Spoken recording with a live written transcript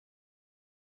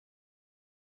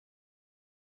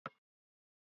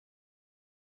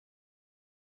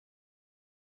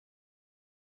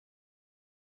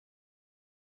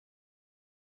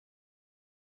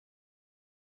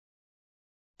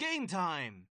Game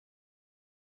time!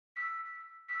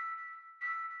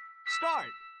 Start!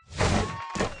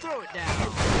 Throw it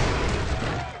down!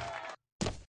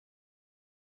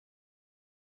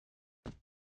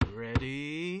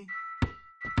 Ready?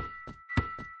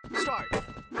 Start!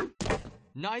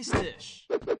 Nice dish!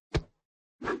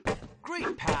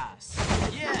 Great pass!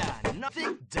 Yeah,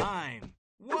 nothing dime!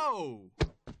 Whoa!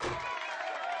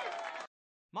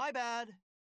 My bad!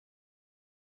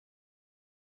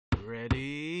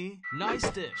 Ready? Nice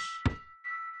dish!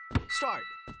 Start!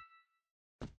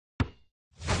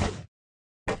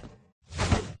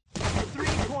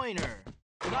 Three-pointer!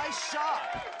 Nice shot!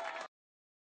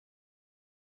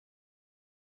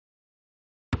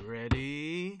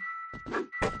 Ready?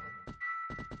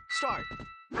 Start!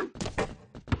 Good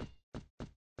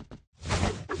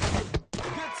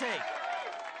take!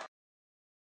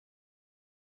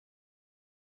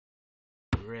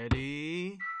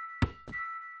 Ready?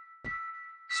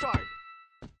 Start!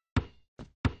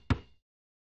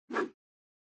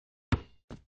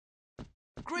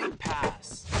 Great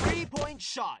pass! Three-point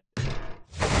shot!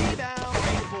 Rebound,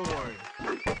 breakboard!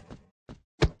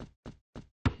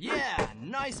 Yeah,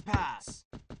 nice pass!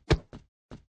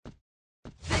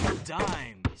 Think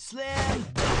dime! Slam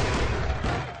dunk!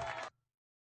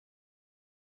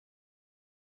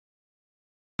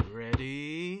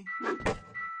 Ready?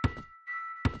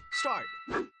 Start!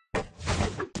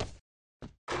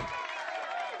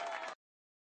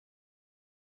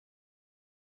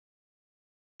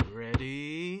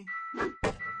 Ready?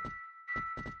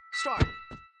 Start!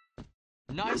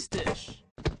 Nice dish!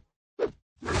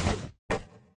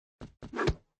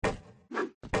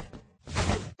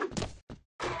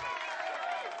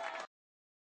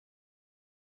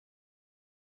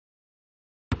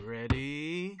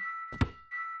 Ready?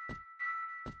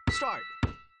 Start!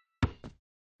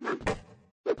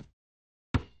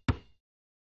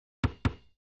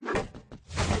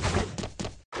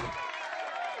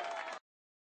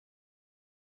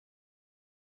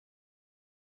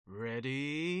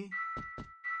 Ready?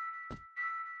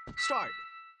 Start!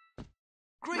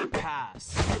 Great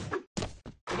pass!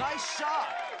 Nice shot!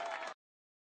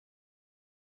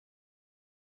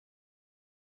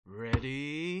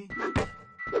 Ready?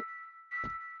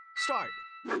 Start!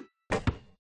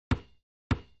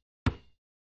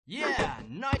 Yeah,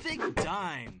 nothing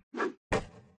dime!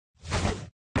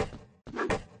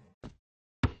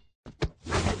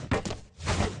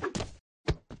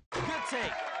 Good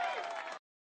take!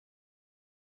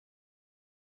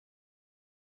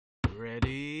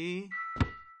 Ready?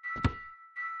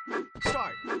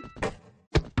 Start!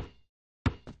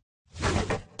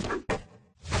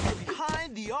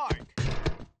 Behind the arc!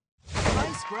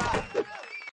 Nice grab!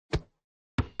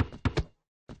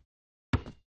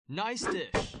 Nice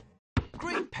dish!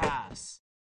 Great pass!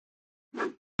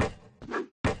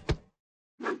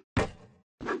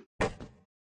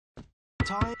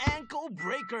 Time ankle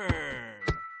breaker!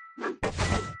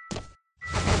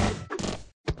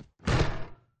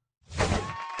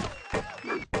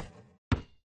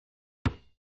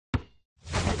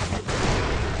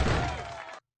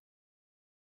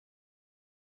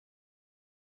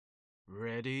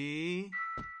 Ready?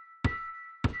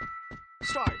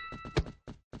 Start!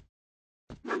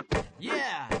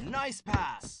 Yeah, nice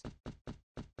pass!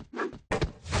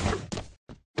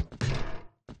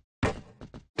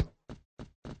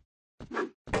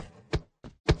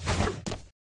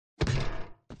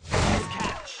 Nice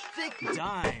catch! Thick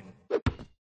dime!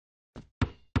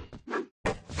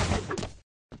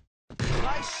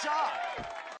 Nice shot!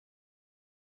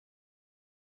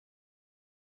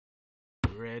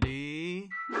 Ready?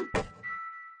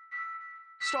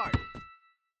 Start!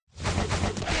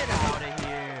 Get out of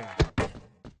here!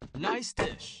 Nice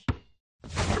dish!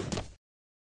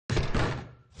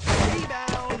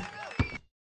 Rebound!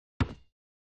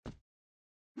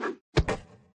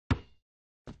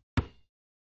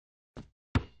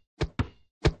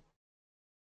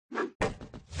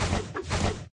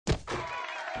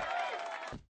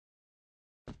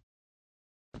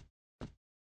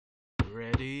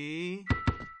 Ready?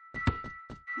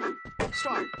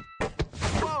 Start!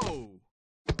 Whoa!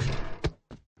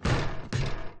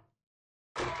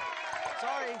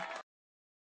 Sorry.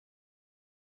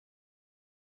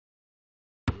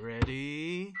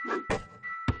 Ready?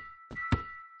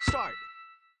 Start!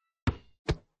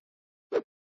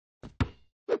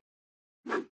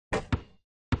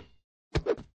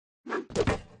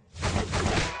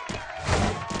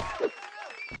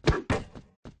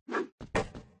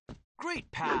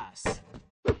 Great pass!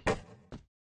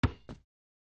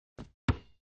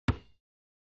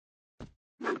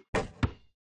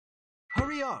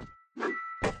 Hurry up!